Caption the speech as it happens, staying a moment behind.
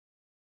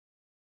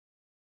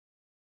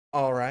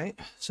All right,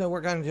 so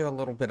we're going to do a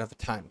little bit of a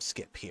time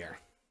skip here.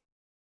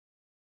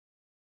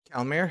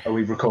 Kalmir? Are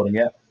we recording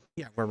yet?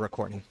 Yeah, we're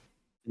recording.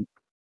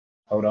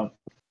 Hold on.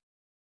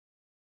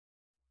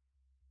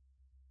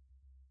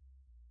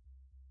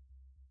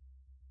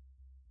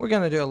 We're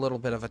going to do a little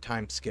bit of a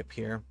time skip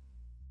here.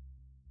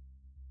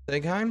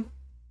 Seigheim?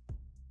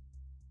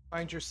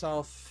 Find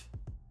yourself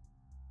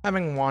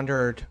having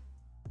wandered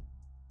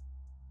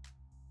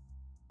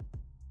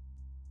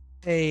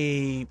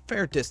a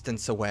fair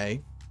distance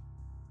away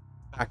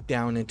back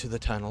down into the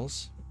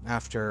tunnels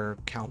after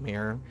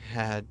Kalmir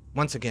had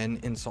once again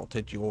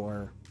insulted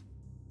your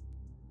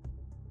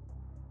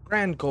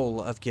grand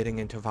goal of getting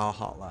into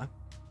Valhalla.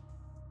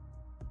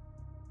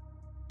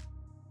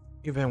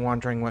 You've been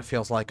wandering what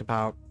feels like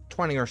about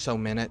 20 or so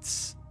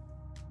minutes.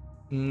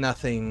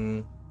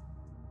 Nothing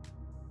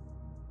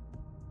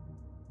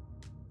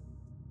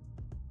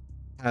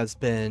has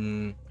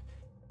been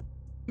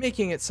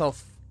making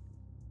itself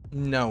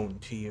known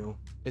to you.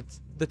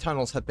 The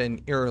tunnels have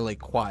been eerily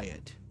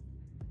quiet.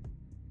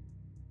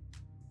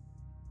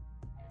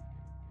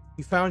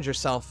 You found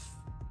yourself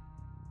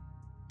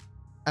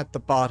at the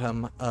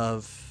bottom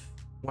of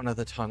one of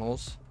the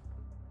tunnels,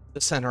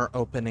 the center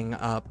opening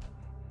up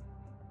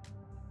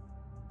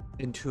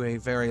into a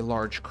very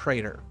large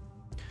crater.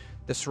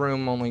 This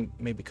room only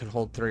maybe could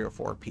hold 3 or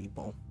 4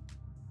 people.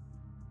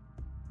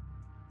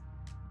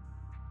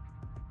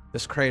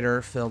 This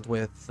crater filled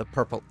with the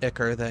purple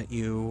ichor that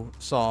you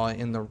saw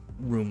in the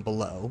room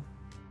below.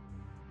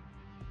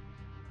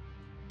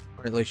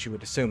 Or at least you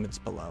would assume it's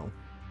below.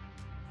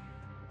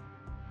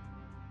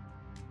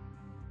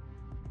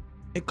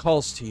 It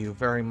calls to you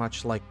very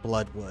much like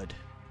blood would.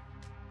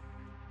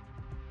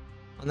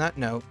 On that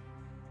note,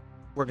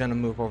 we're going to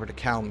move over to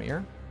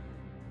Kalmir.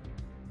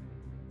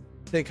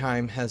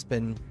 Seigheim has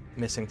been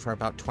missing for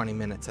about 20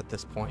 minutes at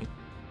this point.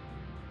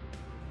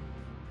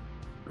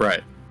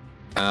 Right.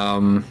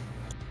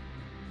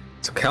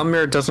 So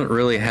Kalmir doesn't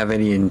really have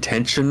any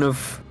intention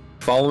of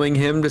following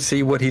him to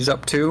see what he's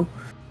up to.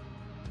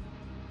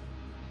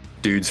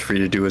 Dude's free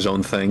to do his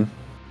own thing.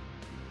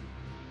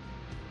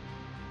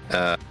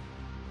 So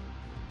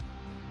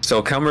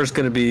Kalmir's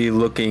going to be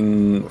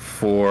looking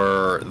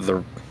for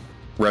the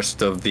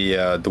rest of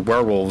the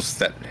werewolves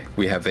that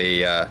we have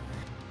a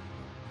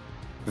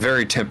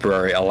very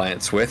temporary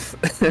alliance with.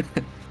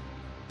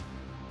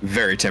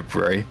 Very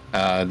temporary.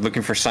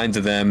 Looking for signs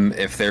of them,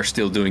 if they're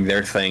still doing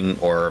their thing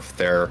or if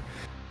they're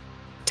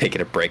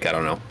taking a break, I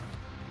don't know.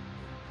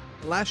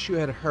 Last you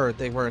had heard,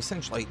 they were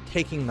essentially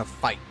taking the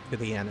fight to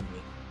the enemy.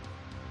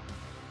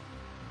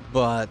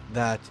 But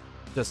that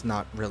does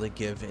not really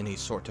give any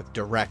sort of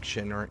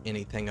direction or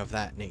anything of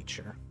that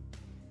nature.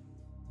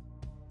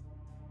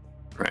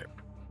 Right.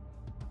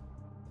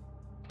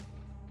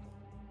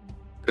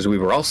 Because we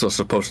were also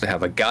supposed to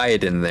have a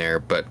guide in there,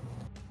 but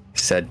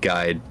said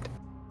guide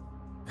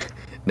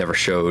never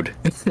showed.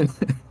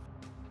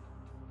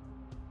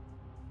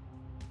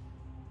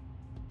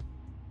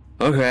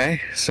 Okay,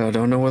 so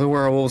don't know where the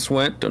werewolves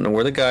went, don't know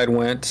where the guide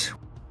went.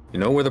 You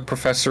know where the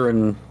professor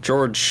and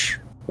George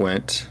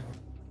went.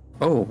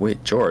 Oh,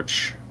 wait,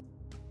 George.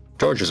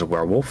 George is a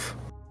werewolf.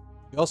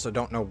 You also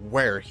don't know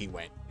where he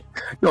went.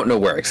 Don't know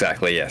where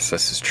exactly, yes,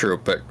 this is true,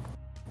 but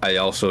I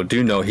also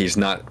do know he's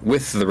not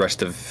with the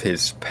rest of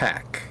his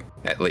pack,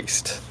 at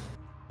least.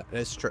 That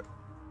is true.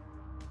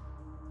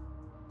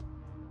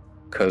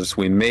 Because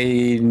we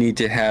may need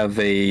to have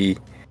a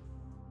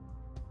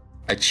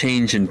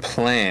change in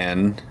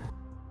plan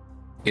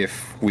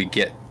if we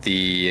get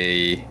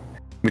the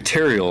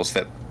materials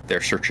that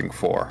they're searching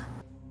for.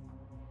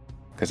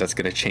 Because that's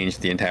going to change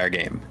the entire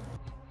game.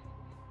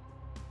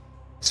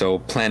 So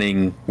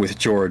planning with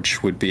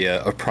George would be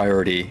a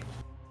priority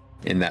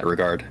in that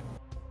regard.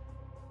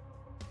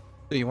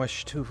 So you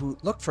wish to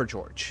look for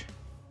George?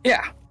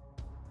 Yeah.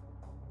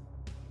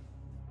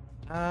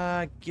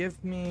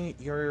 Give me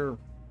your...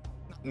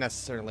 Not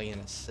necessarily in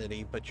a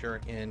city, but you're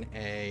in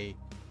a...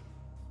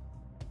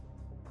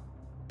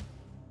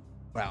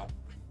 Well...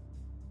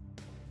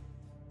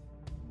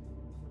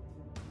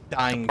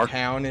 Dying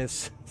town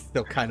is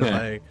still kind of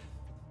a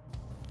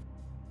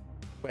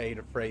way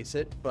to phrase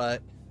it,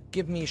 but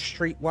give me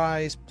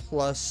streetwise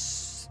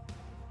plus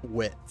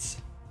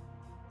wits.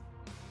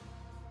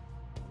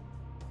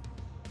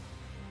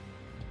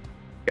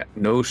 Got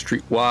no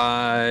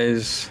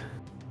streetwise,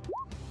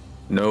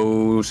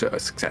 no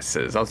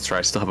successes. I'll try.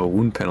 I still have a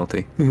wound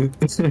penalty.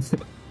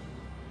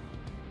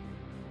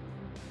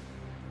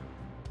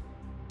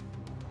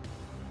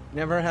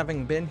 Never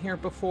having been here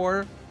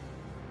before,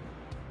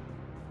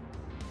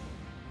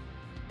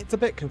 it's a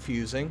bit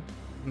confusing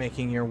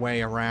making your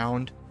way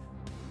around.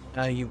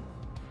 You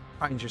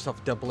find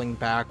yourself doubling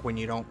back when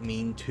you don't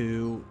mean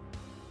to.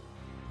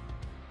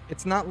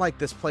 It's not like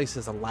this place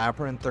is a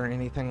labyrinth or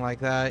anything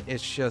like that.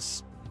 It's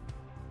just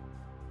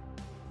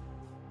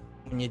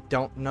when you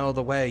don't know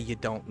the way, you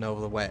don't know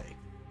the way.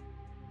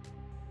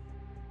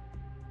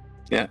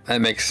 Yeah, that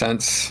makes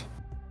sense.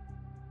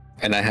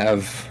 And I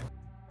have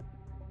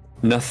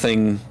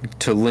nothing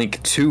to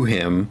link to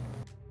him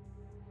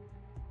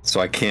So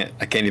I can't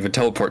even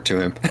teleport to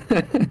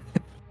him.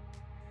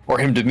 Or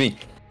him to me.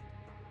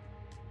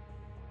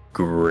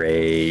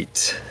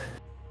 Great.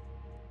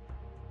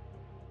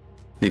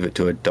 Leave it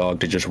to a dog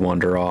to just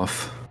wander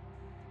off.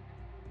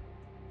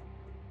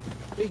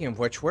 Speaking of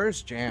which,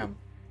 where's Jam?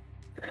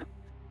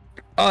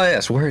 Oh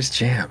yes, where's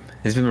Jam?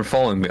 He's been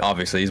following me,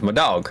 obviously. He's my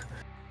dog.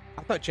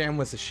 I thought Jam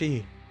was a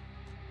she.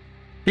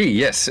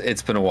 Yes,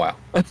 it's been a while.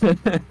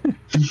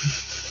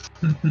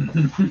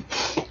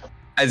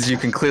 As you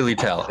can clearly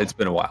tell, it's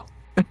been a while.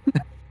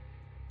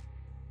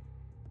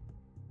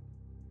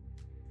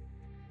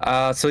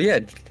 So yeah,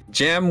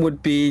 Jam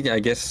would be, I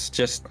guess,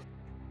 just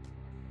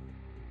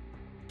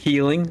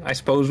healing, I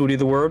suppose would be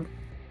the word.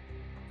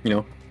 You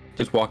know,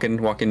 just walking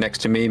next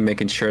to me,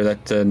 making sure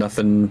that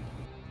nothing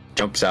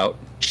jumps out.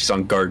 She's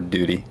on guard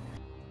duty.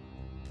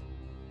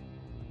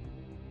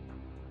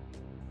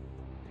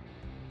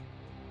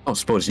 I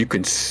suppose you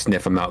can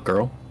sniff him out,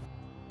 girl.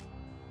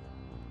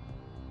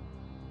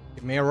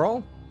 Give me a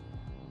roll.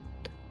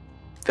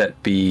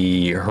 That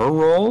be her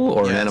role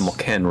or Yes. an animal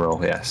ken roll?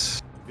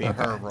 Yes. Be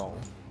her roll.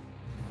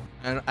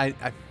 And I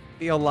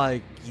feel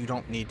like you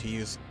don't need to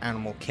use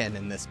animal kin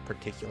in this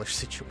particular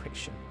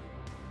situation.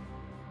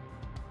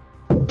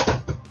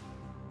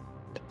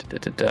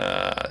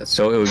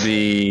 So it would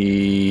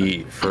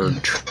be for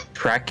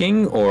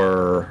tracking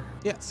or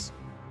Yes.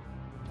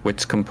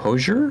 wits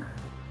composure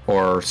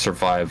or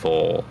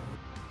survival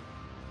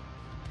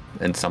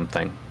and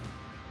something.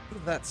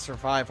 That's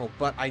survival,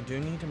 but I do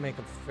need to make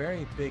a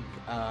very big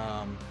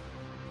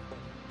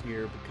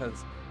here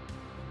because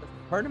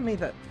there's part of me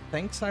that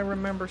thinks I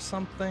remember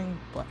something,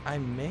 but I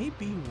may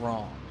be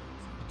wrong.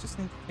 Just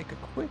need to take a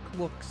quick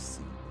look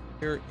see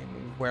here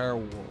in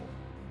werewolf.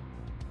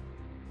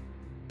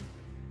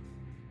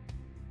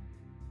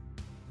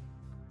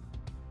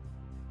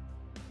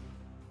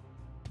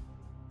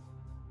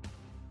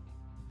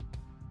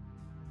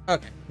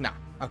 Okay, no,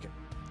 okay,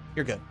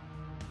 you're good.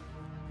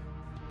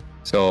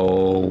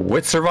 So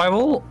with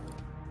survival,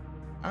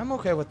 I'm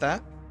okay with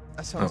that.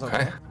 That sounds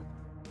okay.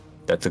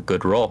 That's a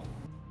good roll.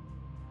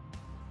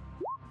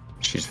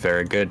 She's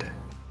very good.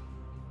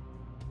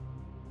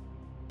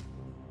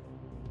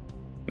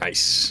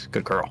 Nice,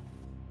 good girl.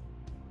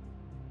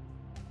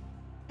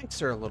 Takes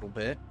her a little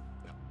bit.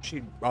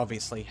 She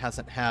obviously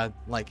hasn't had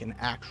like an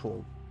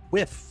actual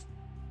whiff,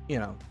 you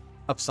know,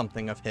 of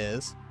something of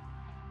his.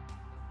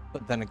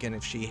 But then again,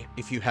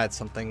 if you had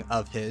something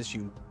of his,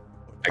 you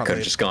I could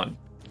have just gone.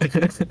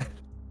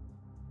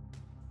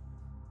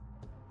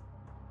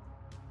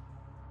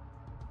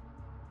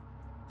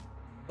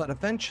 But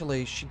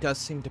eventually, she does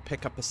seem to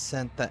pick up a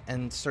scent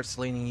and starts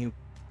leading you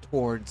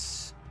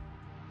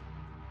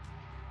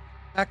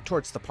back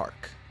towards the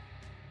park.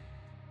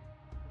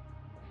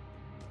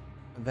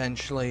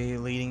 Eventually,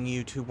 leading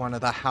you to one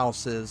of the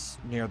houses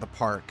near the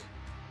park.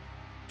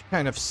 She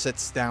kind of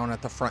sits down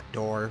at the front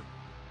door.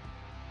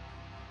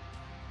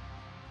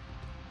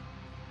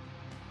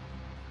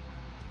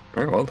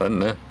 Very well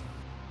then.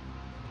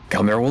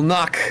 Kalmir will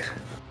knock.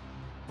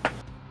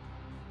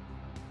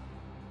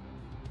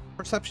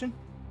 Perception?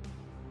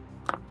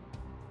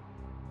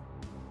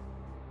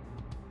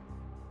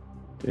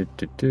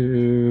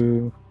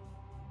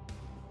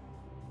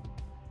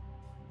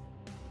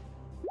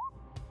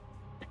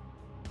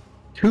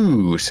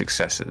 Two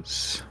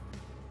successes.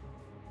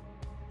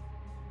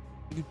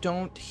 You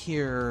don't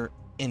hear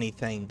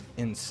anything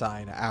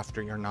inside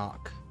after your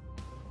knock.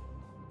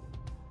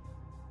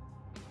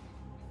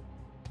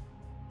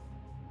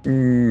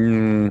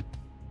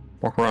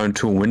 Walk around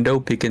to a window,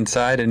 peek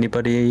inside.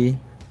 Anybody?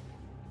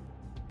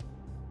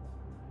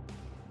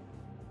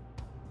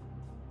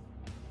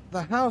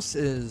 The house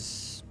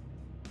is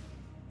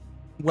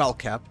well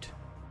kept,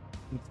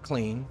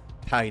 clean,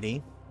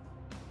 tidy,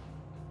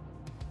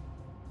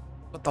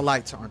 but the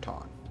lights aren't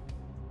on.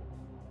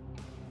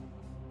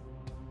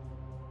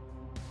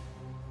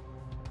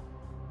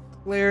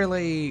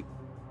 Clearly,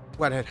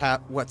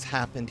 what's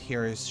happened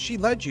here is she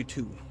led you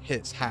to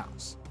his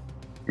house.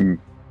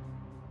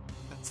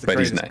 That's the But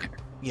he's greatest, not.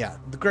 yeah,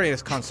 the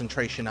greatest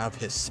concentration of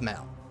his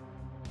smell.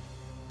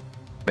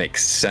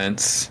 Makes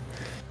sense.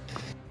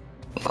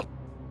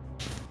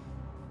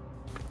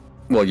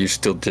 Well, you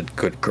still did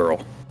good,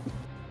 girl.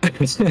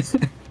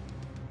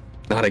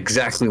 Not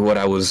exactly what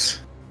I was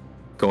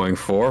going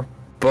for,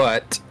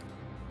 but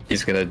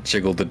he's gonna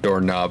jiggle the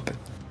doorknob.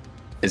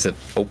 Is it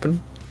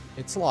open?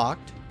 It's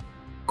locked,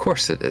 Of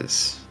course it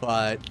is.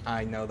 but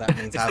I know that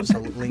means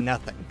absolutely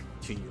nothing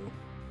to you.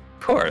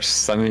 Of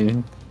course. I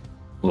mean,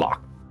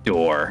 locked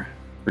door.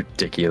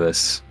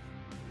 Ridiculous.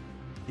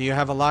 Do you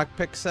have a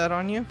lockpick set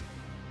on you?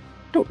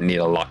 Don't need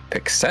a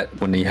lockpick set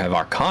when you have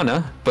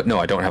Arcana, but no,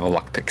 I don't have a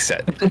lockpick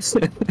set.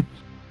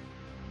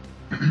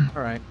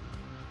 All right.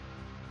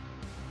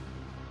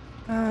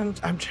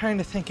 I'm trying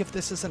to think if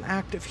this is an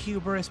act of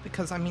hubris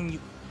because I mean,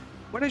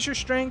 what is your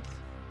strength?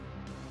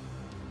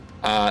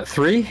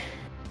 3.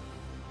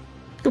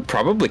 You'll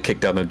probably kick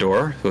down the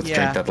door with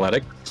strength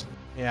athletics.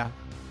 Yeah.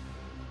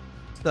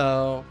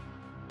 So,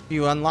 if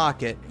you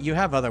unlock it, you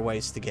have other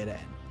ways to get in.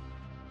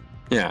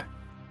 Yeah.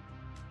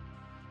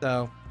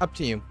 So, up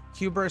to you.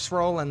 Hubris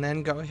roll and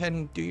then go ahead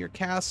and do your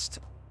cast.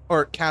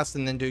 Or cast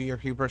and then do your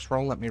hubris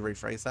roll. Let me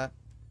rephrase that.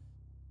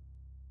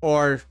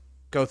 Or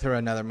go through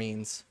another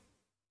means.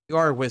 You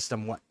are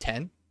wisdom, what,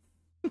 10?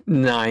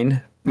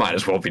 9. Might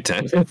as well be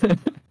 10.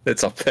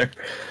 It's up there.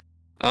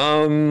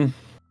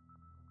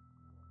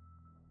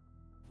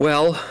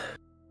 Well,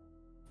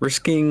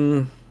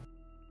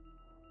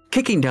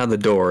 kicking down the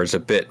door is a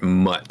bit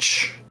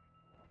much.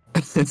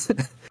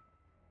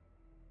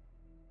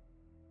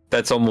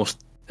 That's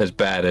almost as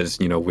bad as,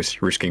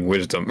 risking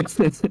wisdom.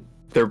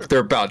 they're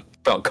about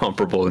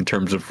comparable in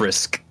terms of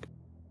risk.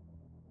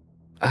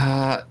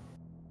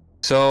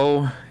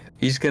 So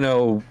he's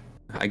gonna,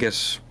 I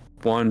guess,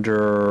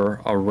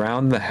 wander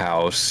around the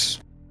house.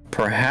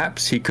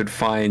 Perhaps he could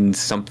find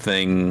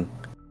something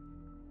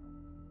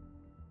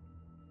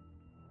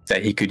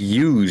that he could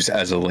use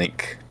as a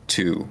link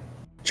to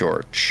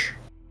George.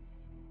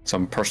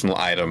 Some personal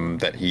item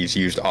that he's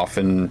used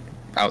often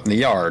out in the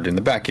yard, in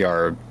the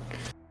backyard.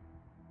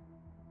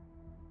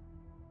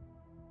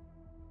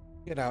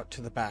 Get out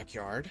to the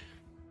backyard.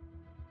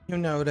 You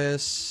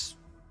notice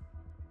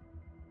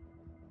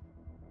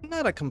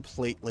not a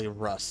completely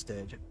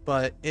rusted,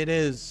 but it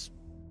is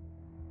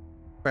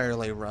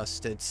fairly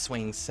rusted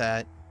swing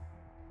set.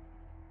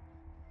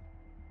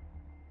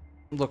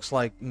 Looks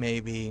like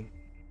maybe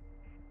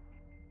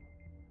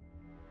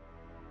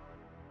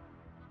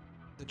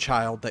the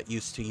child that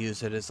used to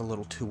use it is a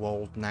little too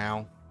old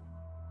now.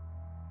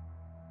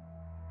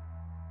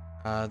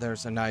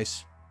 There's a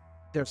nice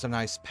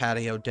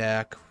patio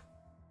deck,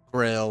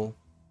 grill.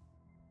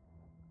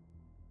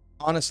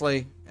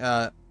 Honestly,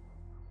 I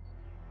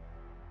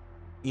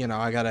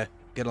gotta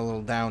get a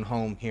little down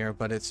home here,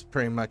 but it's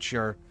pretty much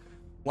your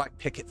white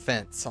picket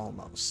fence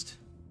almost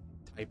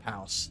type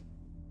house.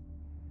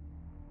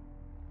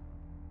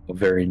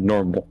 Very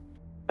normal.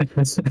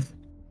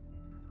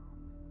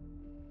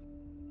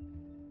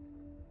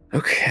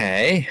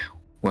 Okay.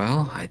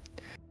 Well,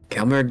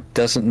 Kalmir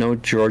doesn't know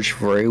George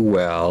very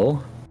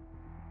well.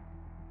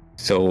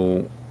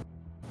 So,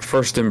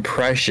 first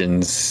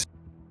impressions,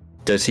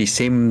 does he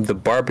seem the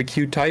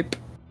barbecue type?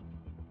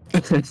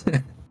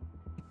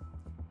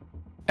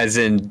 As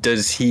in,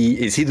 is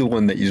he the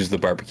one that uses the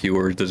barbecue,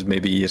 or does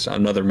maybe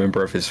another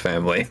member of his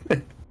family?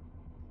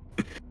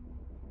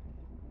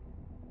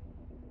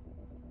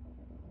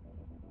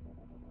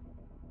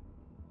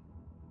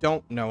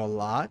 Don't know a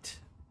lot.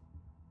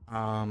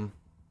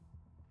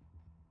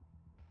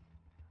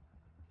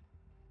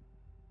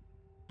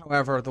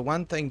 However, the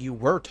one thing you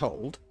were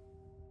told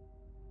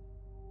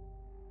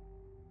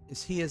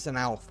is he is an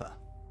alpha.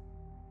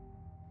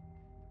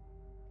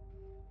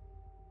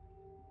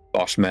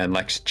 Boss man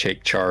likes to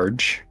take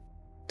charge,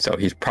 so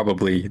he's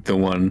probably the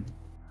one in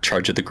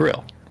charge of the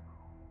grill.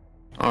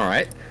 All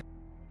right,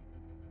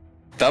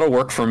 that'll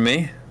work for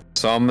me.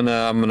 So I'm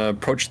gonna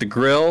approach the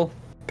grill,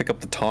 pick up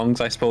the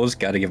tongs. I suppose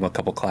got to give him a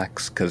couple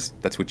clacks because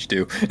that's what you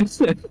do.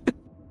 Clack,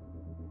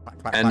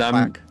 clack, And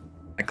clack,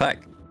 clack.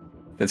 clack.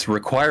 That's a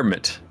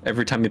requirement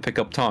every time you pick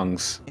up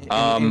tongs. In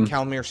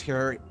Kalmir's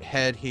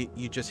head,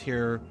 you just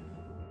hear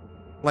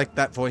like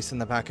that voice in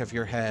the back of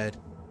your head.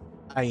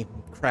 I'm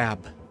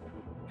Crab.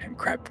 I'm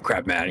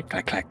crab man,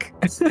 clack clack.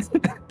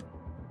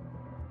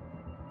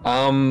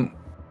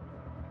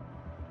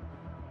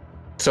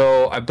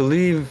 So I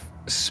believe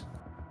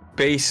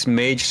Space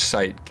Mage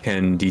Sight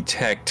can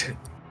detect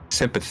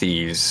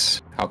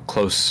sympathies, how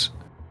close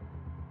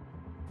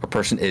a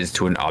person is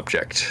to an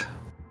object.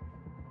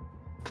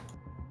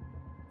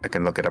 I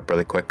can look it up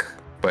really quick,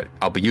 but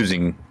I'll be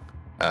using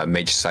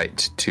Mage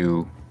Sight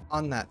to...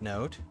 On that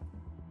note,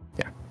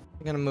 yeah,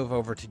 I'm going to move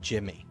over to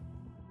Jimmy.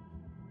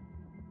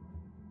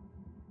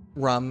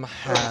 Rum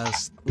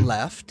has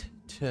left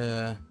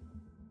to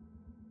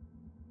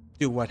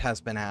do what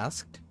has been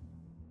asked,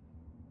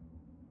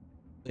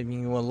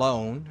 leaving you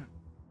alone.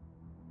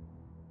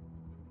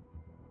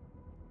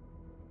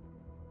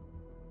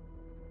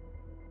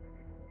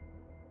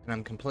 And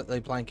I'm completely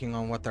blanking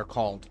on what they're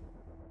called.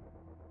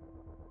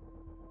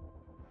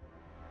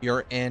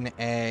 You're in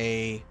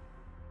a...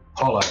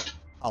 Hollow.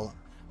 Hollow.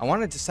 I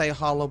wanted to say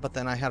hollow, but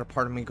then I had a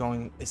part of me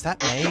going, is that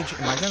mage?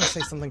 Am I going to say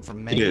something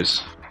from mage? It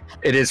is.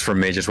 It is from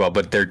Mage as well,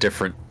 but they're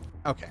different.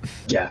 Okay.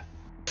 Yeah.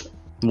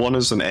 One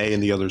is an A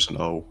and the other's an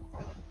O.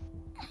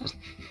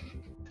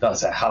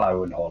 That's it.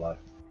 Hello and hollow.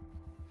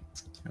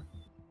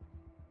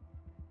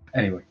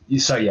 Anyway,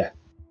 so yeah.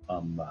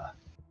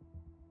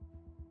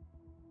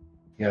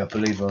 Yeah, I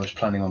believe I was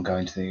planning on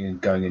going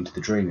into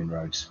the Dreaming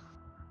Roads.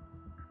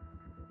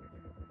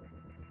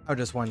 I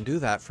just want to do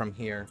that from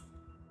here.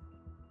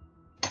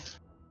 I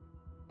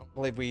don't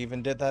believe we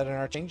even did that in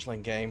our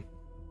Changeling game.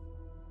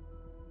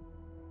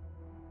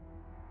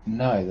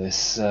 No, this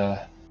so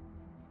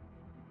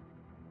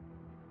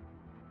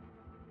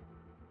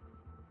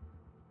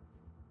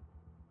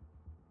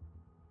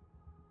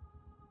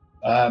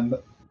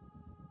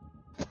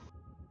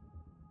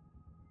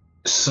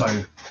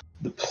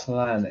the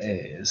plan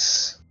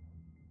is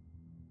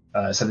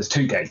so there's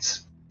two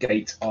gates,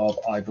 Gate of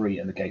Ivory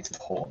and the Gate of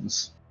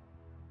Horns.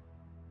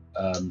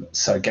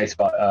 So Gate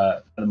of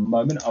at the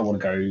moment, I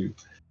want to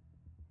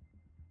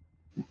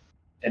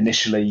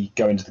initially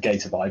go into the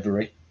Gate of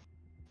Ivory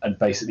and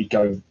basically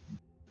go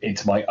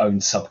into my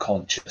own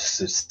subconscious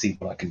to see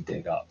what I can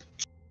dig up.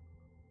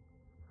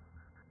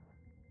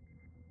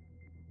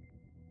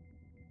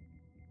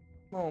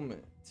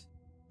 Moment.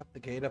 At the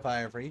Gate of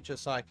Ivory,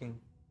 just so I can...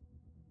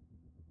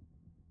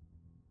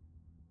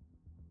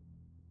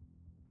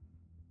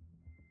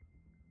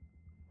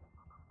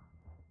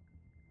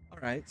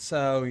 Alright,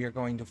 so you're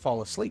going to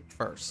fall asleep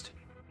first.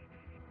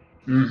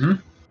 Mm-hmm.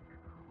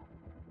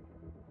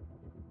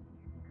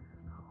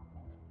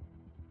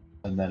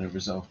 And then a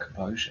resolve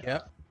composure.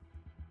 Yep.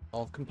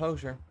 All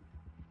composure.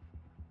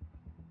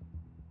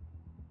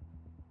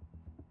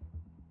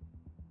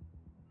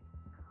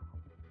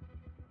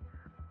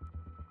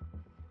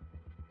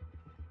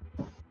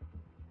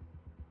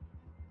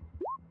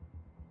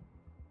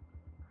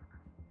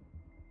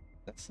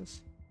 This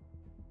is...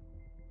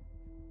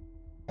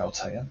 I'll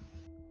tell you.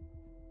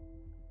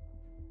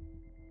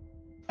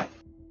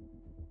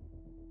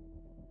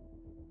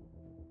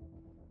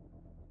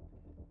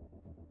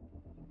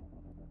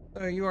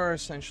 So you are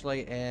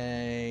essentially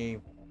a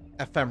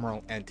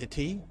ephemeral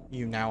entity.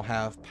 You now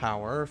have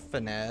power,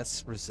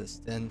 finesse,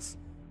 resistance.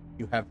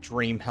 You have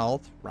dream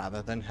health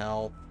rather than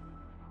health.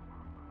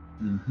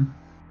 Mm-hmm.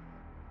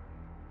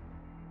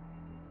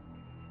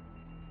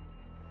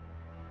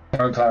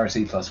 Current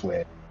clarity plus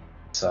weird.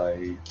 So,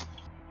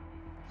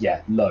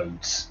 yeah,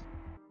 loads.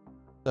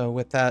 So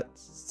with that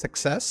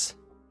success,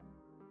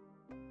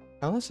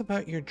 tell us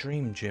about your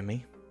dream,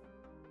 Jimmy.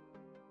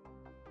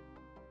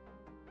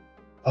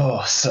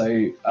 Oh,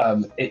 so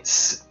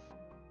it's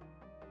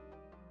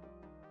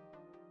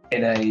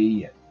in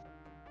a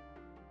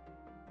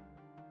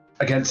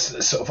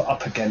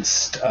up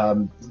against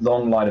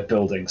long line of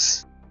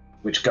buildings,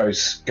 which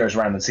goes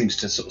around and seems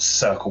to sort of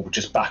circle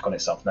just back on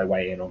itself, no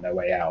way in or no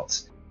way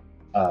out,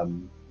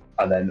 and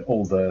then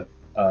all the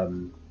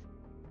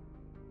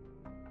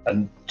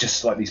and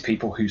just like these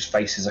people whose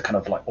faces are kind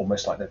of like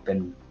almost like they've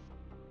been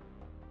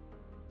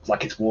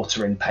like it's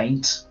water in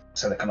paint,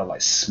 so they're kind of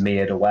like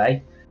smeared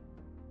away.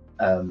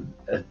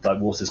 Like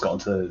water's got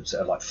onto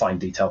sort of like fine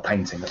detail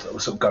painting that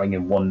was sort of going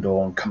in one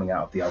door and coming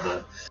out of the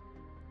other,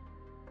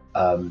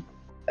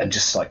 and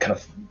just like kind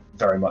of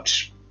very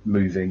much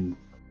moving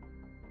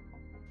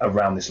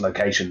around this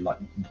location, like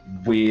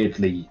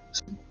weirdly,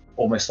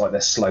 almost like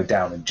they're slowed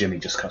down, and Jimmy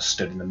just kind of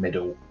stood in the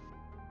middle,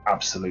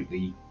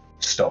 absolutely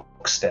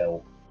stock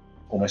still,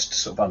 almost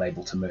sort of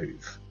unable to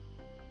move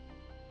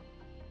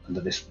under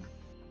this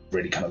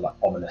really kind of like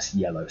ominous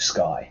yellow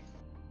sky.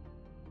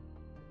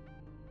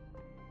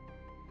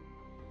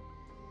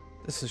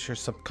 This is your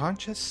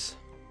subconscious.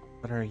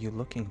 What are you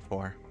looking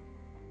for?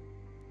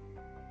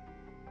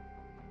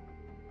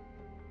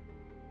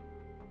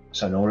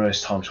 So in all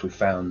those times we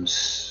found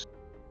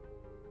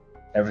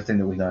everything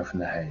that we know from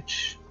the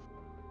hedge,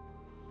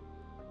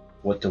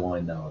 what do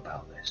I know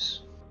about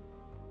this?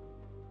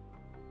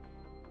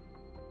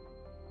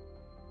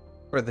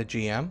 For the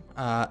GM,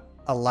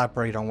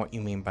 elaborate on what you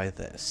mean by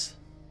this.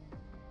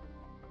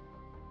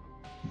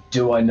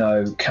 Do I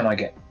know, can I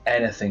get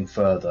anything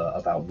further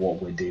about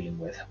what we're dealing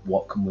with?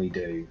 What can we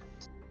do?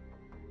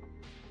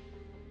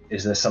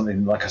 Is there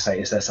something, like I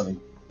say, is there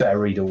something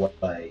buried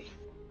away?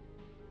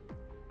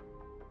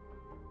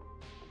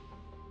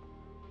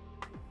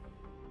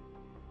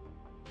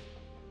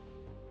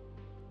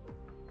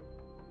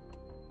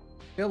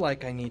 I feel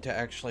like I need to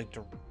actually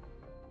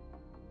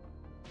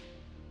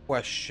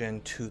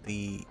question to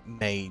the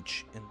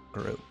mage in the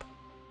group.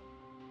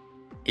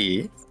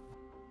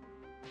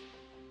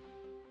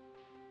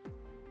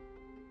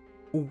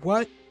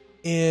 What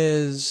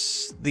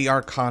is the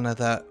arcana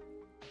that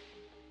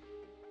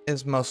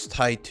is most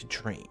tied to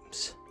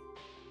dreams?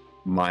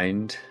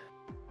 Mind.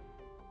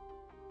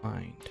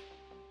 Mind.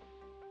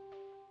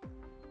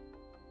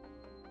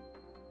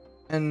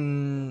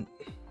 And...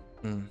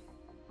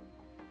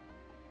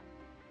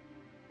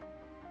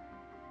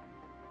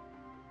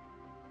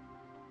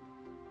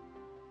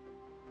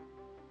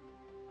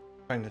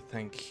 Trying to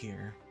think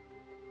here.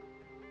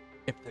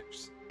 If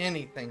there's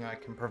anything I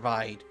can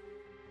provide.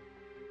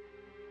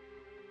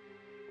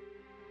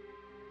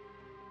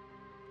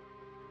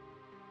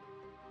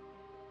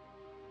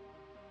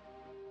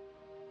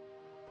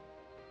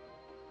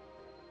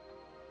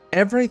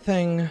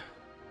 Everything,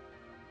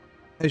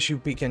 as you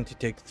begin to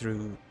dig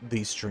through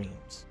these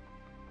dreams,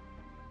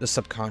 the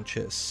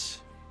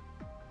subconscious,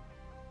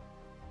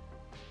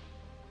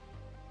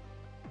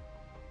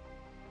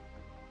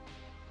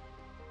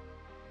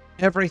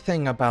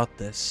 everything about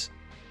this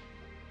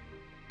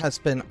has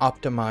been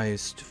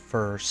optimized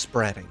for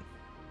spreading.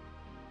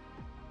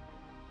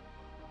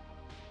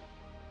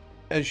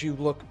 As you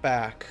look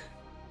back,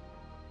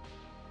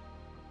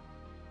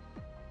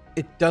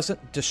 it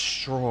doesn't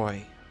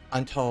destroy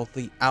until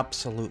the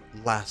absolute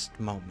last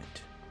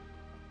moment.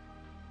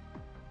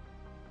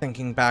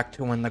 Thinking back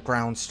to when the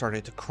ground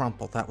started to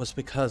crumple, that was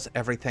because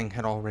everything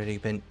had already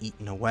been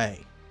eaten away.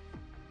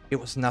 It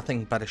was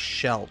nothing but a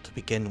shell to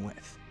begin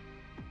with.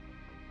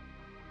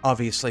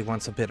 Obviously,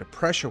 once a bit of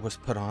pressure was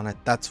put on it,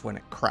 that's when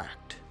it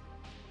cracked.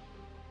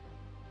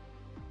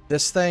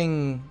 This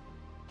thing,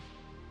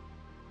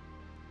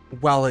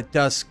 while it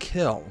does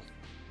kill,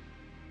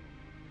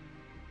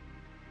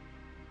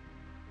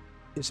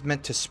 is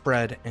meant to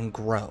spread and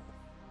grow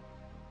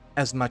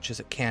as much as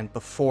it can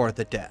before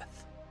the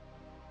death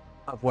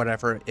of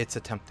whatever it's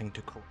attempting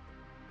to corrupt.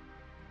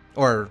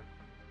 Or,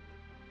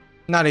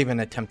 not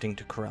even attempting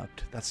to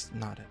corrupt. That's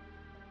not it.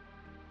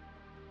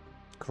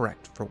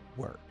 Correct for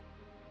word.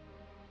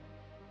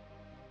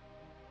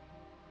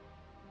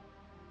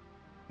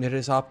 It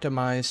is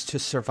optimized to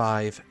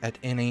survive at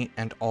any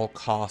and all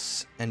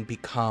costs and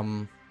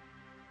become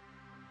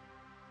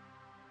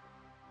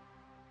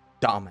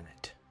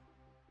dominant.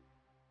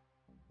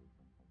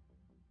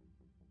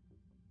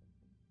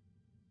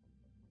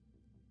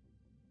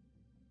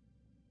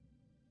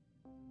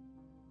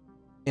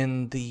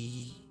 In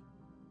the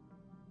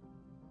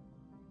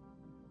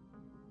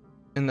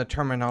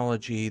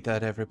terminology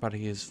that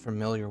everybody is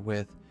familiar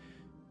with,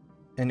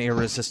 an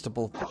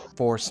irresistible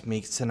force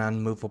meets an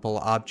unmovable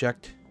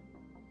object.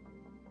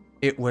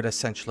 It would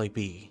essentially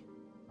be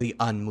the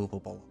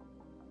unmovable.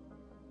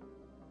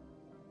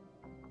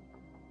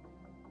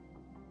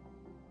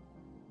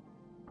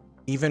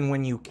 Even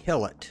when you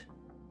kill it,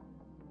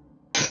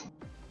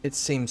 it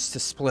seems to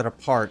split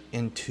apart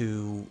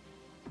into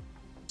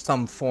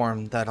some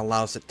form that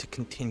allows it to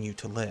continue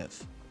to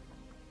live.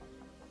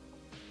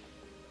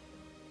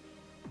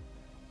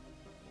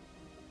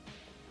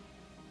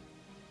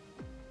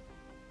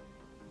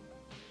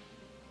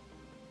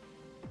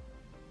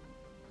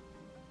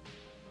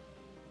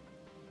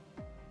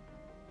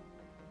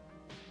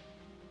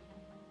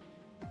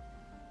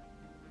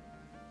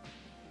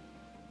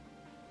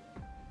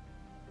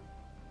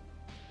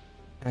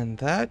 And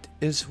that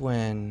is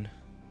when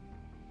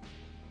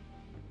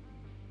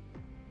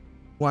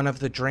one of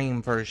the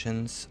dream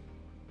versions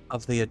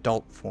of the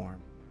adult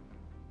form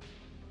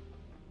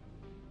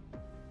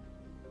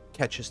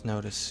catches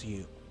notice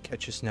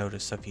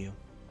of you.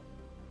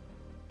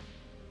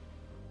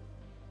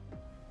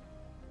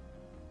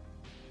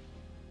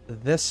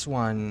 This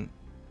one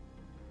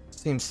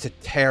seems to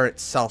tear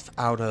itself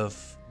out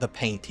of the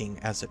painting,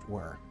 as it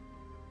were.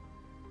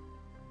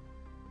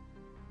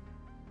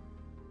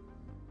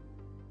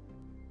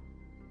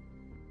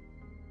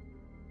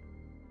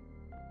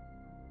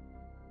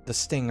 The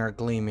stinger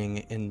gleaming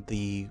in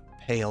the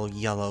pale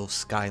yellow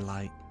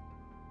skylight.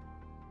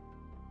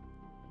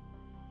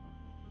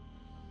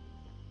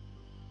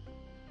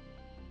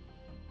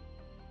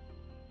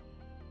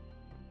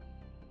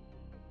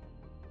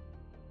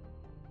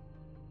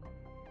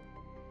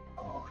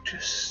 Oh,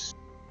 just...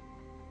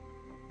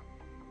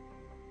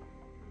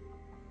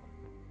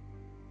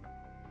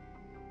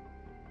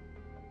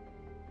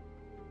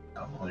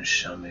 Come on,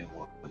 show me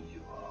what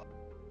you are.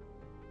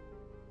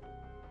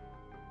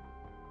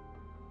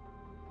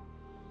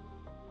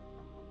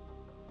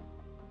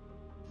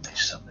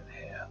 There's something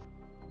here.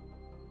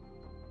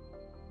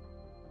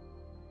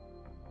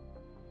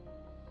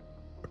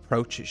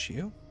 Approaches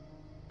you.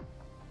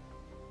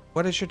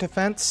 What is your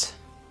defense?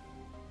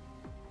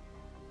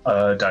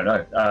 Don't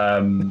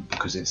know.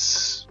 Because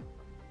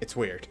it's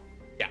weird.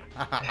 Yeah,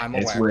 I'm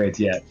aware. it's weird.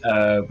 Yeah.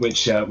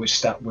 Which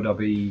stat would I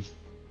be?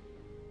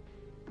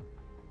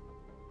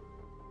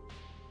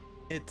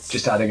 It's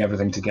Just adding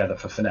everything together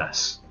for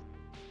finesse,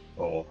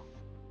 or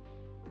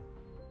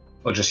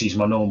just use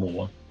my normal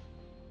one.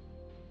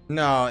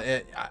 No,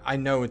 I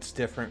know it's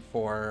different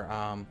for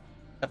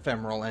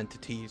ephemeral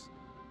entities.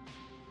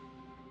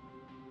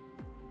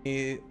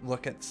 You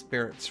look at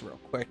spirits real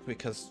quick,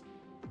 because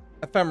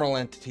ephemeral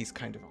entities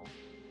kind of all.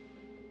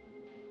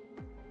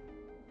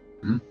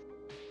 Hmm?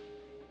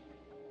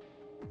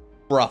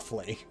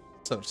 Roughly,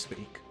 so to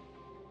speak.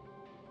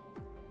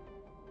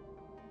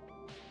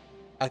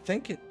 I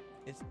think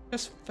it's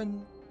just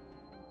fun.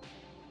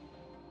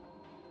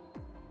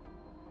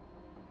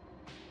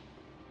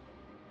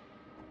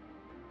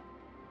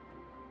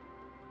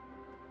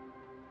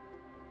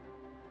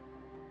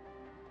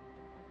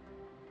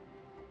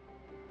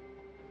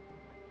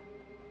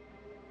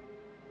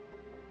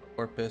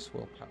 Corpus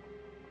willpower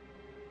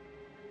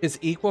is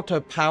equal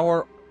to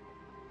power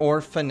or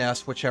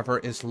finesse, whichever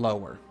is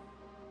lower.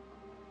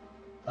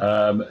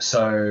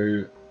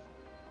 So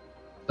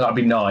that'd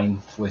be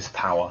 9 with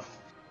power.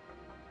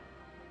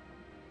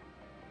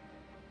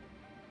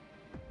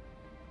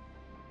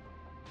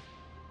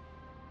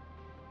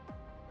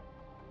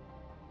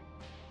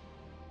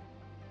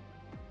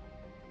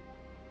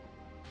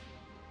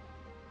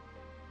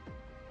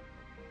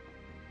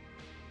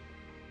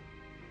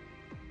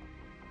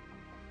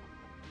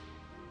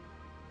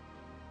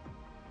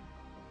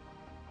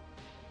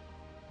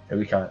 Here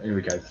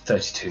we go.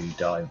 32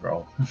 die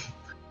roll.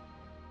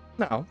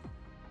 No.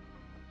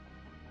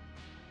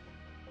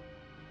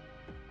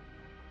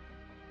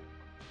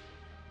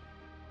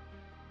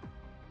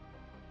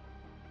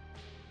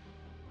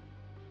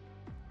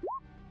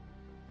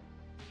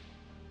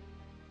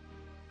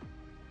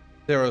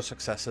 Zero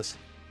successes.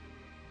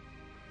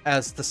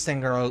 As the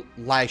stinger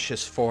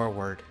lashes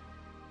forward,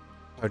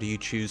 How do you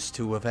choose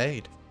to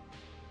evade?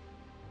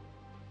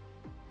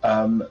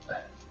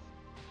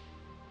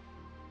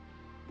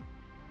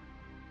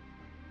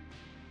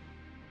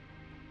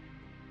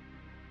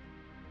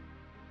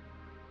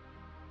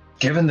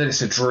 Given that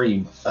it's a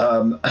dream,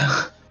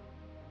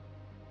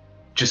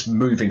 just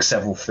moving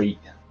several feet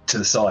to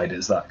the side,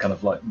 is that kind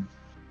of like...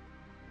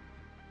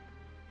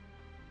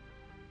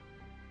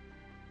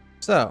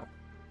 So,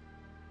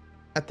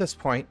 at this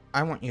point,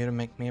 I want you to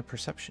make me a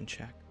perception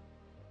check.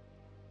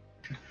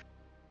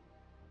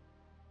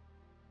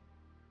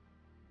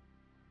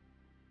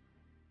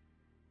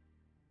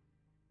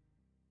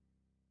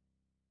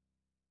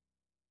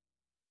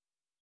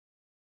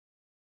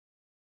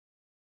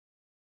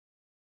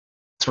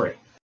 Three.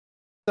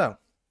 So,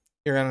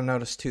 you're going to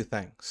notice two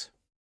things.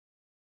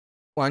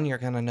 One, you're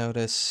going to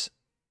notice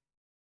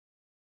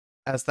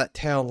as that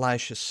tail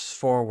lashes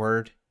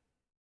forward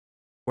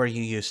where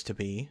you used to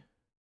be,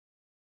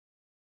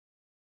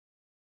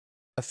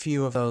 a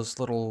few of those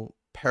little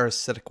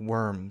parasitic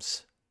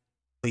worms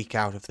leak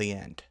out of the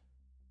end.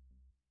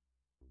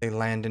 They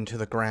land into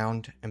the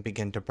ground and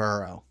begin to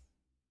burrow.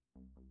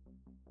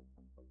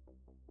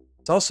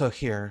 It's also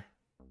here,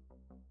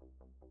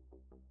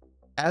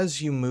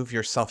 as you move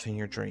yourself in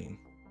your dream,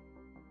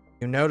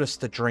 you notice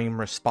the dream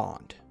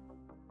respond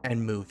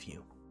and move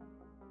you.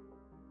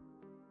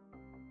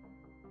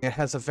 It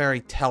has a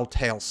very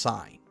telltale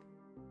sign.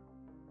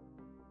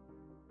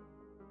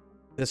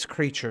 This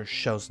creature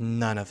shows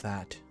none of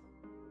that.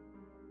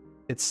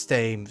 It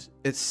stays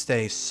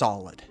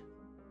solid.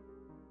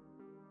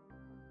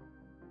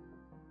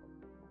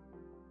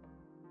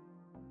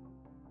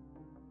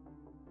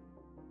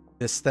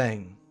 This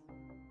thing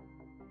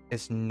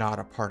is not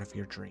a part of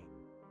your dream.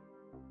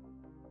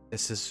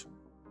 This is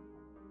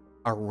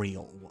a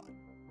real one.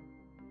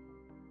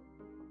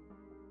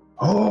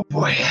 Oh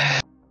boy.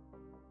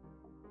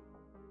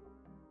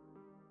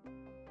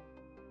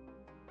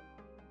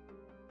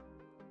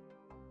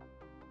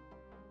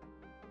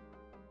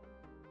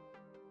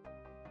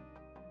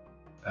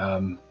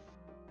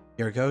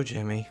 Here you go,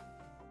 Jimmy.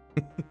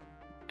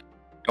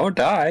 Don't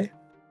die.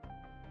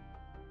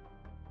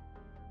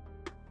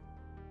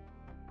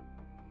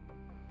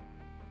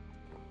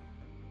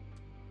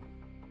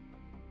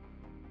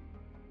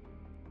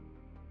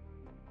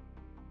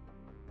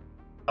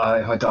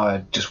 If I die,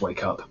 I'd just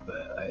wake up,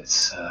 but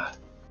it's...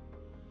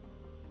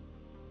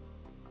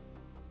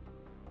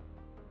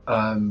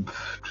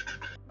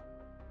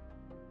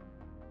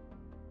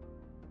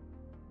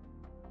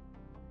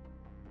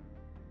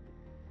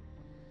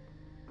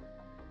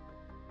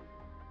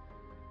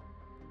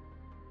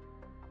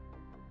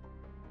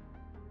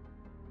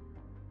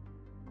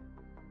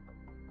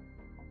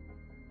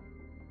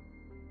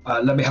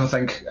 let me have a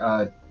think.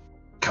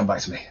 Come back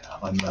to me.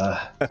 I'm...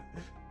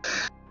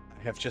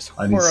 I have just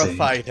I need to see.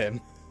 horrified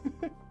him.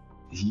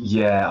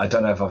 Yeah, I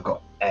don't know if I've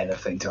got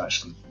anything to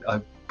actually...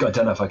 I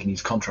don't know if I can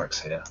use contracts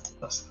here.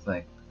 That's the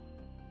thing.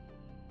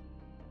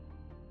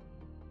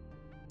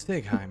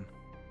 Seigheim.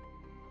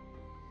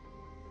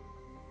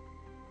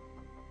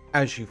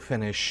 As you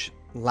finish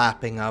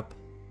lapping up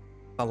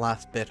the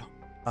last bit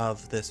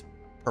of this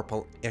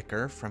purple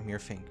ichor from your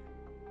finger,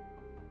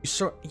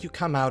 you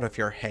come out of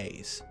your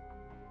haze,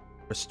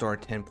 restore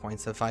 10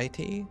 points of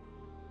IT,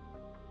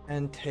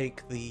 and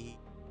take the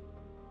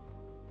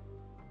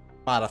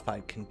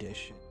modified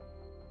condition.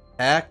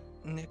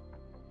 Technically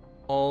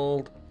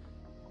called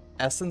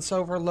essence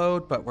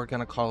overload, but we're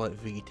gonna call it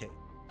VT.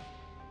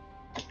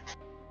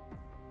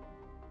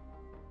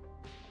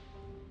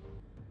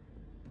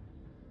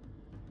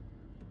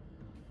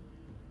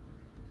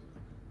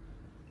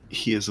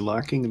 He is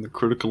lacking in the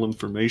critical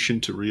information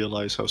to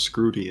realize how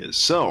screwed he is.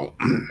 So,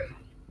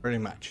 Pretty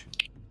much.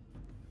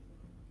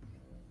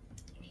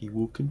 he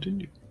will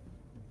continue.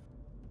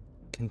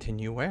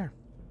 Continue where?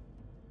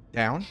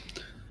 Down?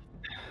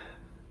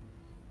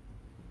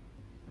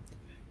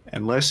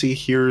 Unless he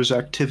hears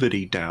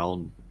activity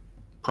down,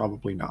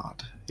 probably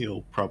not.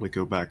 He'll probably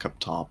go back up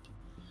top.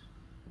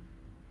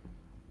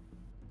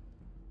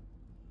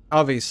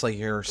 Obviously,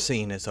 your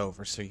scene is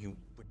over, so you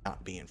would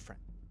not be in front.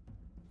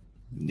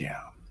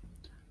 Yeah.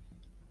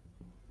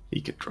 He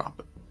could drop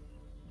it.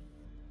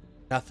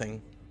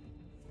 Nothing.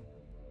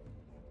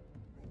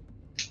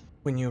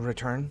 When you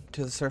return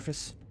to the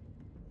surface,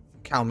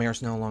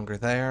 Kalmir's no longer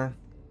there.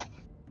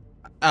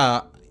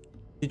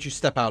 Did you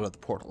step out of the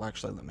portal?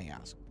 Actually, let me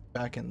ask.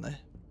 Back in the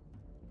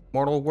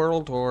mortal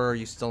world, or are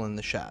you still in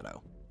the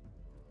shadow?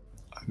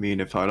 I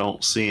mean, if I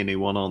don't see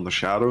anyone on the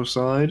shadow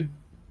side,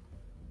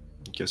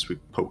 I guess we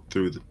poke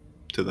through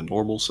to the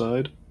normal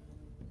side.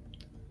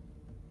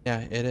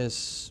 Yeah, it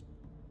is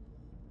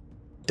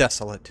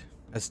desolate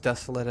as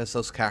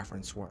those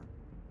caverns were.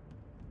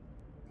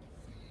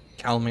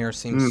 Kalmir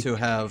seems to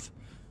have,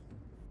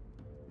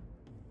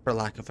 for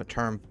lack of a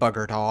term,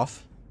 buggered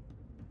off.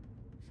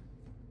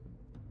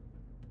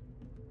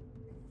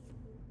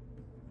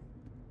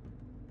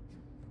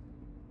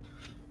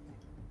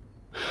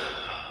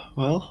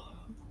 Well,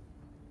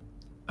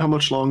 how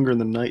much longer in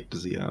the night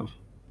does he have?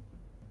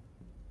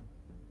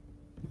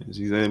 Is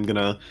he then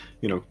gonna,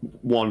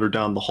 wander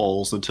down the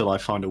halls until I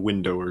find a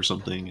window or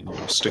something and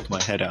stick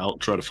my head out,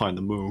 try to find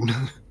the moon?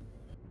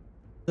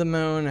 The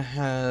moon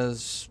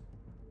has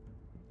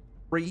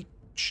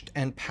reached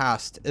and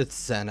passed its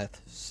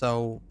zenith,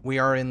 so we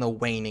are in the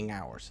waning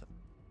hours.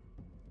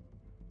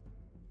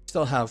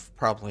 Still have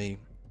probably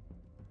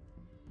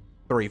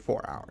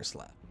 3-4 hours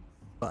left,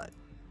 but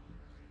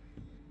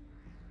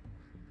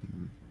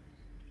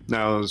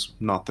Now is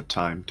not the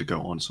time to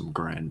go on some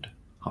grand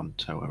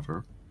hunt,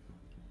 however.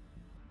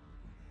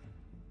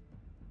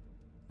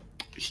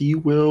 He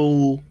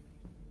will...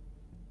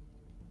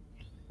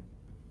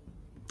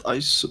 I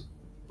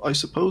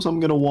suppose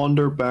I'm gonna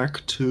wander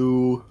back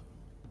to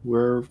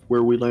where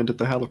we landed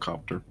the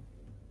helicopter.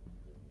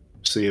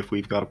 See if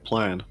we've got a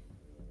plan.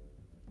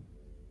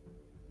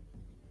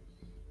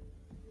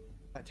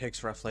 that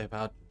takes roughly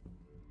about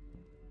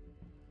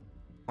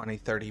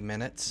 20-30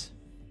 minutes.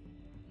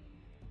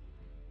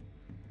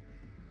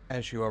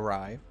 As you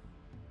arrive,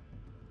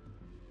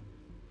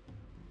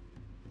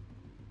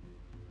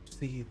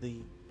 see the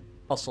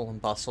hustle and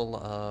bustle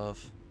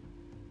of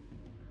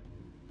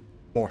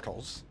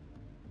mortals,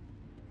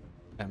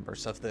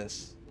 members of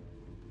this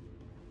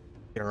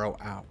hero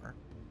hour,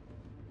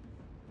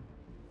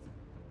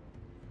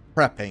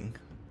 prepping.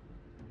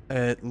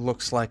 It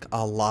looks like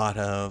a lot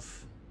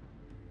of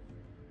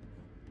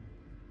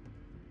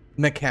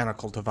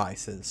mechanical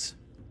devices.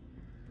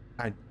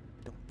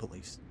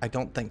 I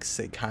don't think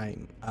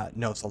Seigheim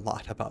knows a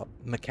lot about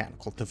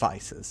mechanical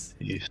devices.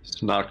 He's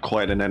not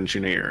quite an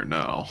engineer,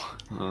 no.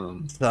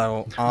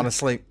 So,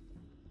 honestly,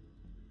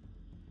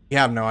 you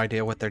have no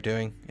idea what they're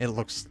doing. It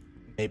looks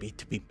maybe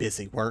to be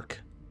busy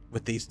work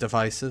with these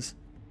devices.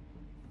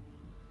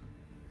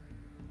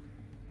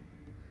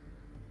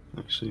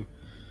 I see.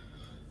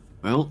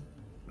 Well,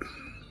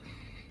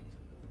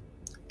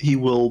 he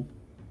will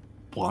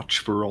watch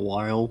for a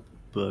while,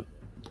 but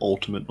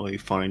ultimately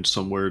find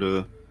somewhere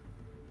to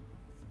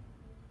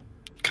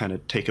kind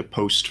of take a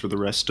post for the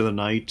rest of the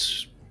night,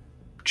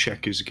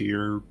 check his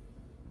gear,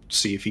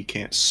 see if he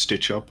can't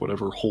stitch up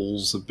whatever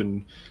holes have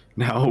been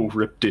now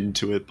ripped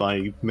into it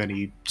by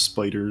many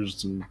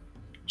spiders and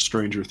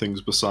stranger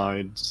things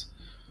besides.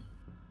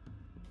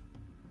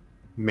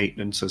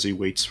 Maintenance as he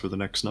waits for the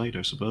next night,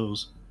 I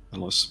suppose,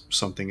 unless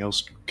something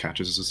else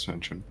catches his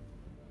attention.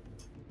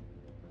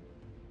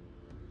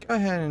 Go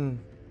ahead and...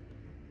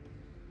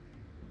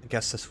 I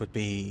guess this would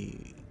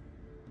be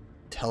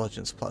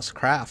intelligence plus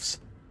crafts.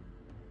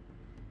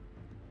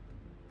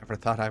 Never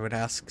thought I would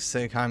ask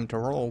Seigheim to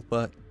roll,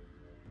 but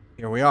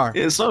here we are.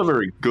 It's not a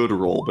very good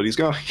roll, but he's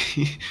got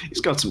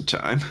some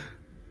time.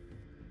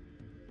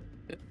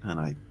 And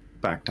I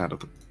backed out of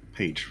the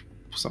page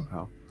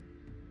somehow.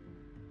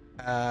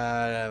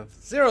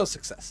 0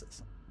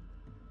 successes.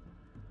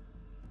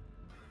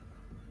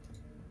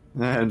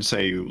 I'd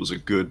say he was a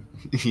good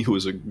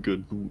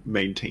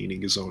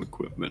maintaining his own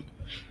equipment.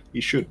 He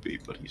should be,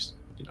 but he's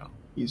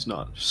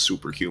not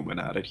superhuman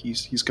at it.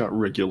 He's got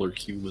regular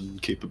human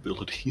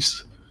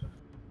capabilities.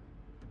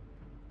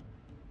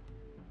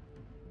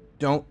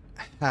 Don't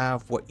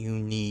have what you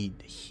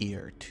need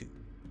here to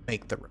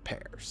make the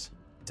repairs,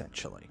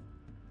 essentially.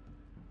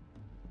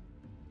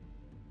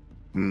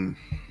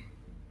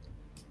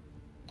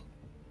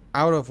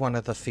 Out of one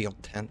of the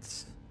field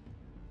tents,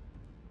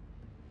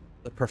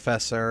 the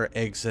professor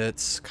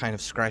exits, kind of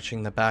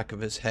scratching the back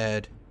of his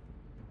head,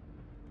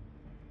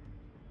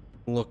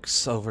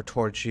 looks over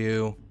towards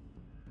you,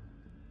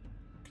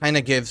 kind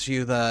of gives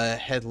you the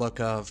head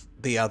look of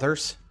the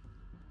others.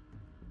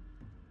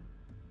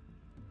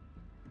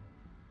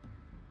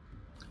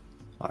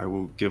 I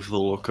will give the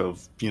look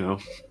of,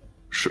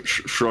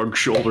 shrug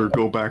shoulder,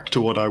 go back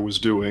to what I was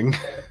doing.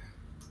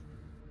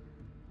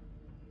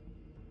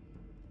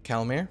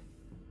 Kalmir,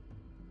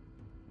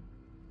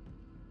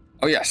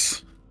 Oh,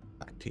 yes.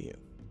 back to you.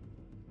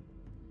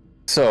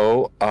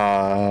 So,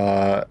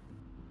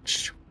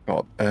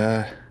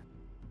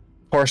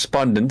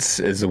 correspondence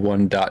is a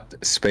 1-dot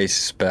space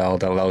spell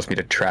that allows me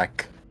to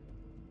track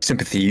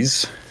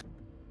sympathies.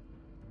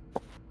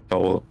 So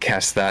we'll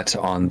cast that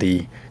on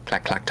the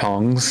clack clack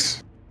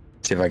tongs.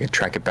 See if I can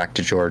track it back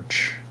to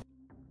George.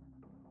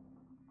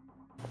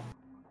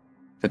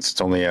 It's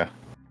only a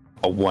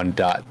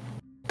 1-dot.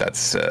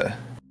 That's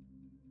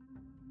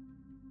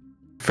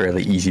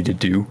fairly easy to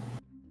do.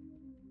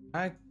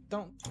 I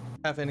don't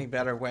have any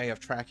better way of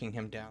tracking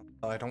him down,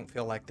 so I don't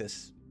feel like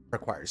this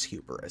requires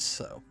hubris,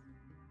 so.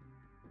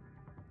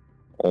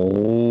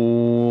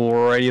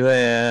 Alrighty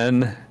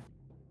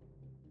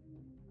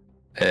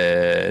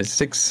then.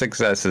 6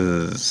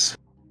 successes.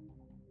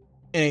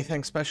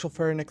 Anything special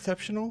for an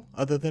exceptional,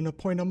 other than a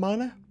point of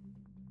mana?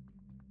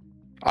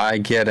 I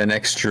get an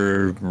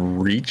extra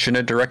reach in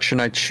a direction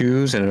I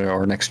choose,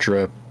 or an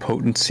extra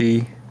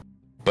potency,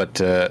 but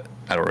I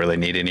don't really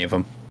need any of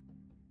them.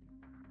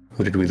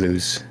 Who did we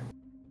lose?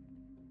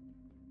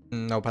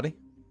 Nobody.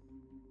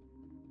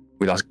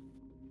 We lost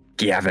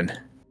Gavin.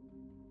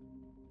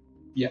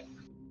 Yeah.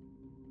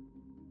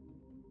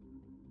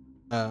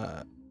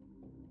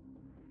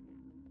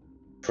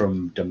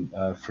 From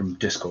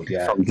Discord,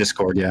 yeah. From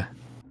Discord, yeah.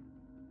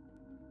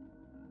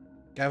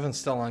 Gavin's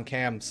still on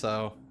cam,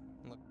 so...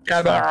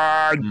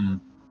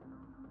 Gavin!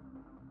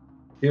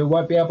 You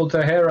won't be able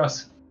to hear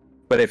us.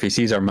 But if he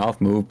sees our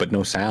mouth move but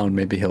no sound,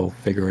 maybe he'll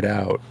figure it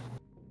out.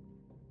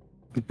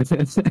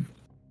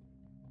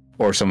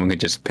 Or someone could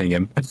just ping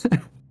him.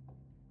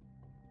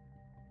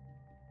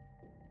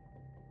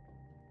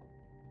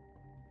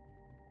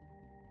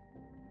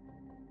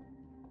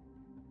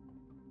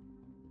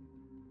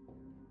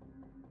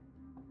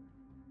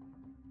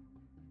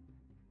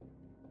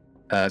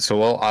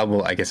 So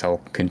I guess I'll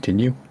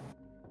continue.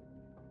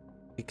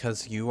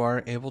 Because you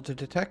are able to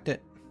detect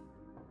it.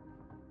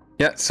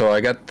 Yeah, so I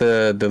got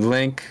the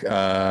link.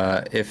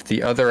 If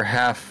the other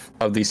half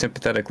of the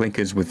sympathetic link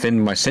is within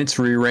my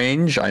sensory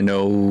range, I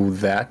know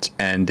that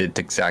and its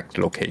exact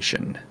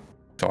location.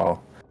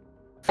 So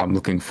if I'm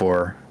looking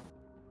for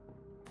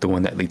the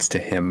one that leads to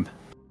him.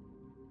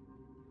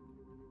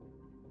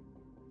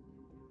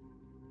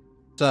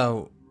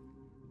 So,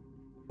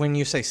 when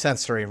you say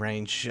sensory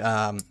range,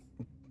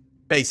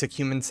 basic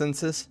human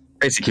senses?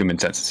 Basic human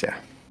senses, yeah.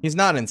 He's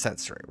not in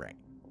sensory range.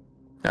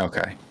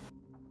 Okay.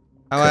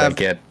 Could However, I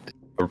get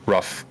a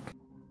rough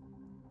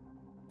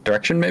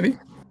direction, maybe?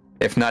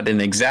 If not an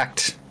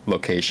exact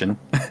location.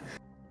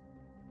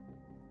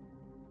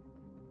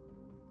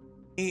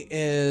 he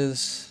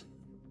is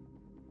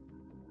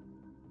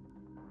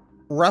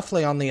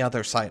roughly on the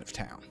other side of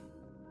town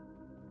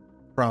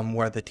from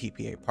where the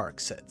TPA park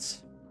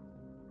sits.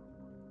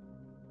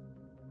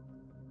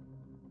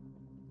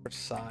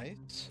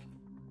 Precise.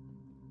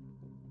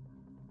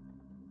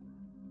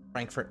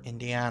 Frankfurt,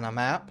 Indiana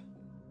map.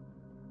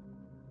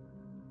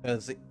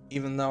 Because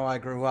even though I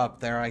grew up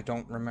there, I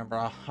don't remember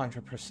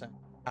 100%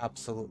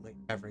 absolutely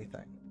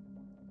everything.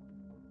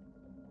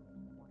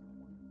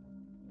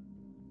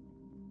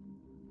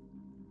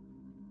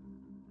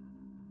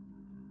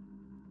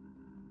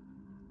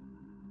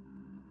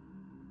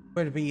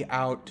 Would be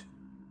out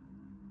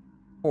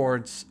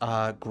towards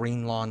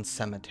Green Lawn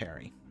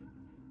Cemetery.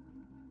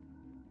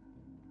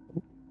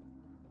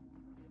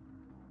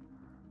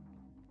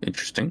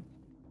 Interesting.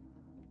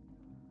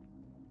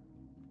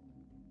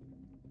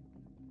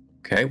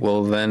 Okay,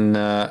 well then,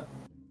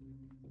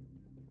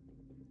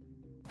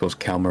 suppose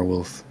Kalmir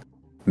will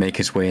make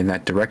his way in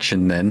that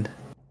direction then.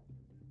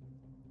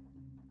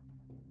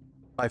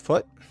 By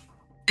foot?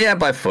 Yeah,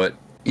 by foot.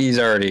 He's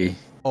already...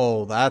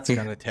 Oh, that's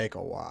gonna take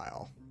a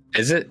while.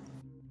 Is it?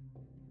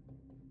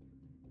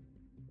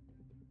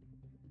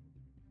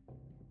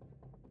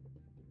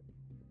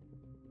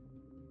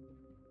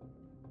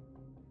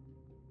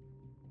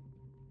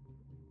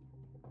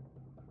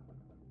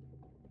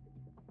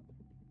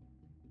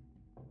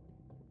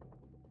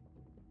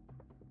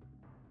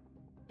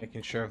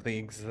 Making sure of the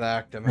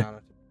exact amount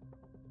of...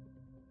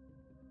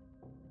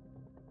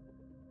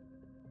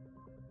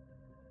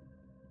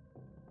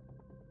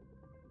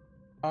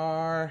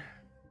 Are...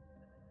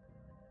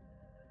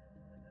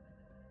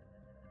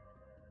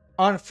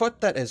 On foot,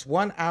 that is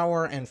 1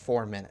 hour and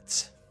 4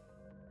 minutes.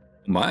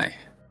 My.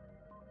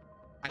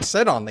 I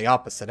said on the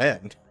opposite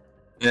end.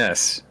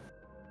 Yes.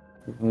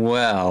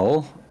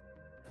 Well,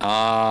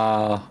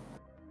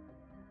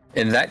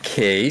 in that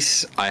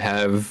case, I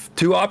have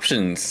two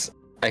options.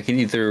 I can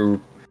either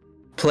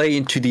play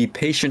into the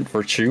patient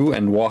virtue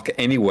and walk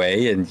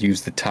anyway and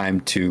use the time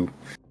to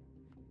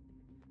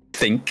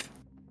think,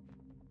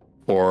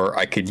 or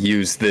I could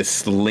use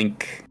this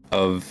link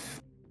of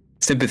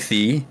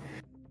sympathy,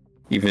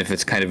 even if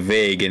it's kind of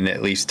vague, and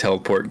at least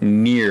teleport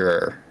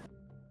nearer.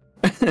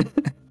 You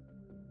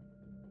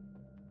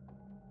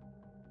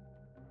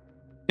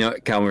know,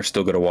 Kalmir's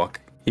still gonna walk.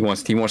 He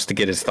wants to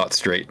get his thoughts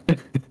straight.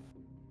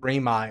 3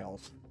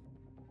 miles.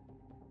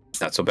 It's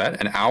not so bad.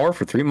 An hour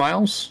for 3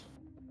 miles?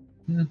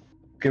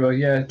 Give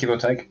or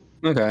take.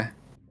 Okay.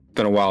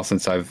 Been a while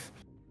since I've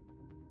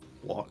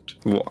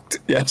Walked.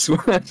 Yes.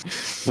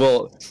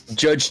 Well,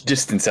 judge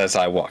distance as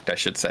I walked, I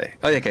should say.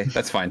 Oh, okay,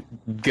 that's fine.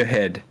 Go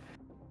ahead.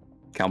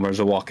 Kalmir's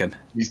a walking.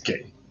 You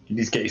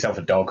need to get yourself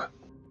a dog.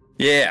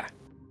 Yeah.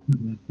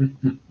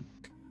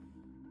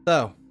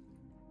 So,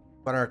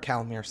 what are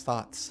Kalmir's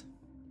thoughts?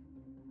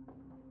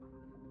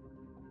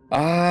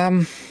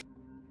 Well,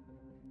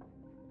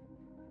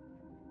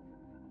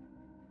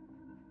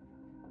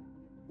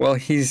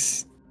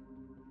 he's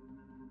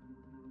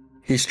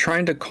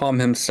trying to calm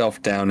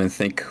himself down and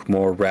think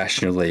more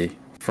rationally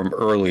from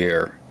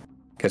earlier,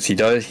 because he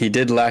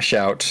did lash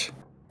out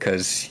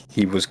because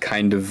he was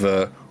kind of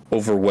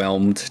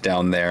overwhelmed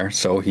down there.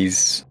 So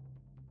he's,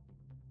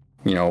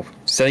 you know,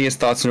 setting his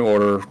thoughts in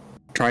order,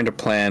 trying to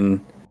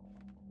plan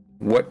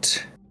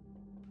what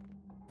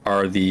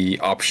are the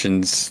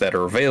options that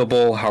are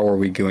available. How are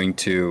we going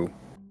to,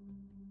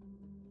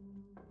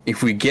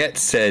 if we get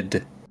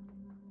said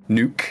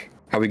nuke,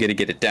 how are we going to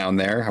get it down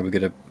there? How are we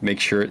going to make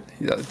sure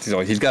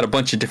so he's got a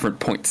bunch of different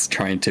points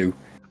trying to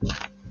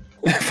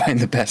find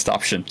the best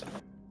option.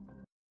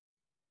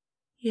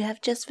 You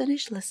have just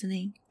finished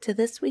listening to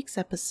this week's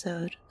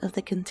episode of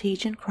the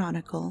Contagion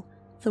Chronicle,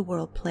 The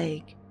World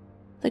Plague.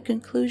 the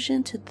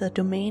conclusion to the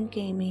Domain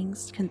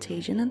Gaming's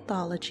Contagion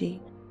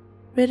anthology,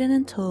 written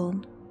and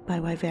told by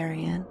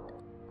Wyverian.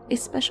 A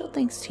special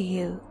thanks to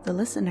you, the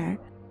listener,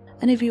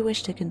 and if you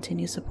wish to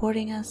continue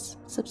supporting us,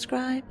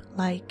 subscribe,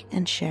 like,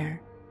 and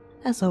share.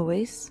 As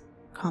always,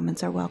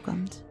 comments are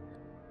welcomed.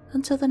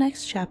 Until the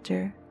next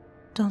chapter,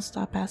 don't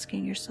stop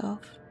asking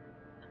yourself,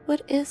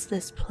 what is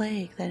this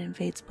plague that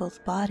invades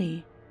both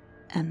body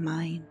and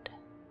mind?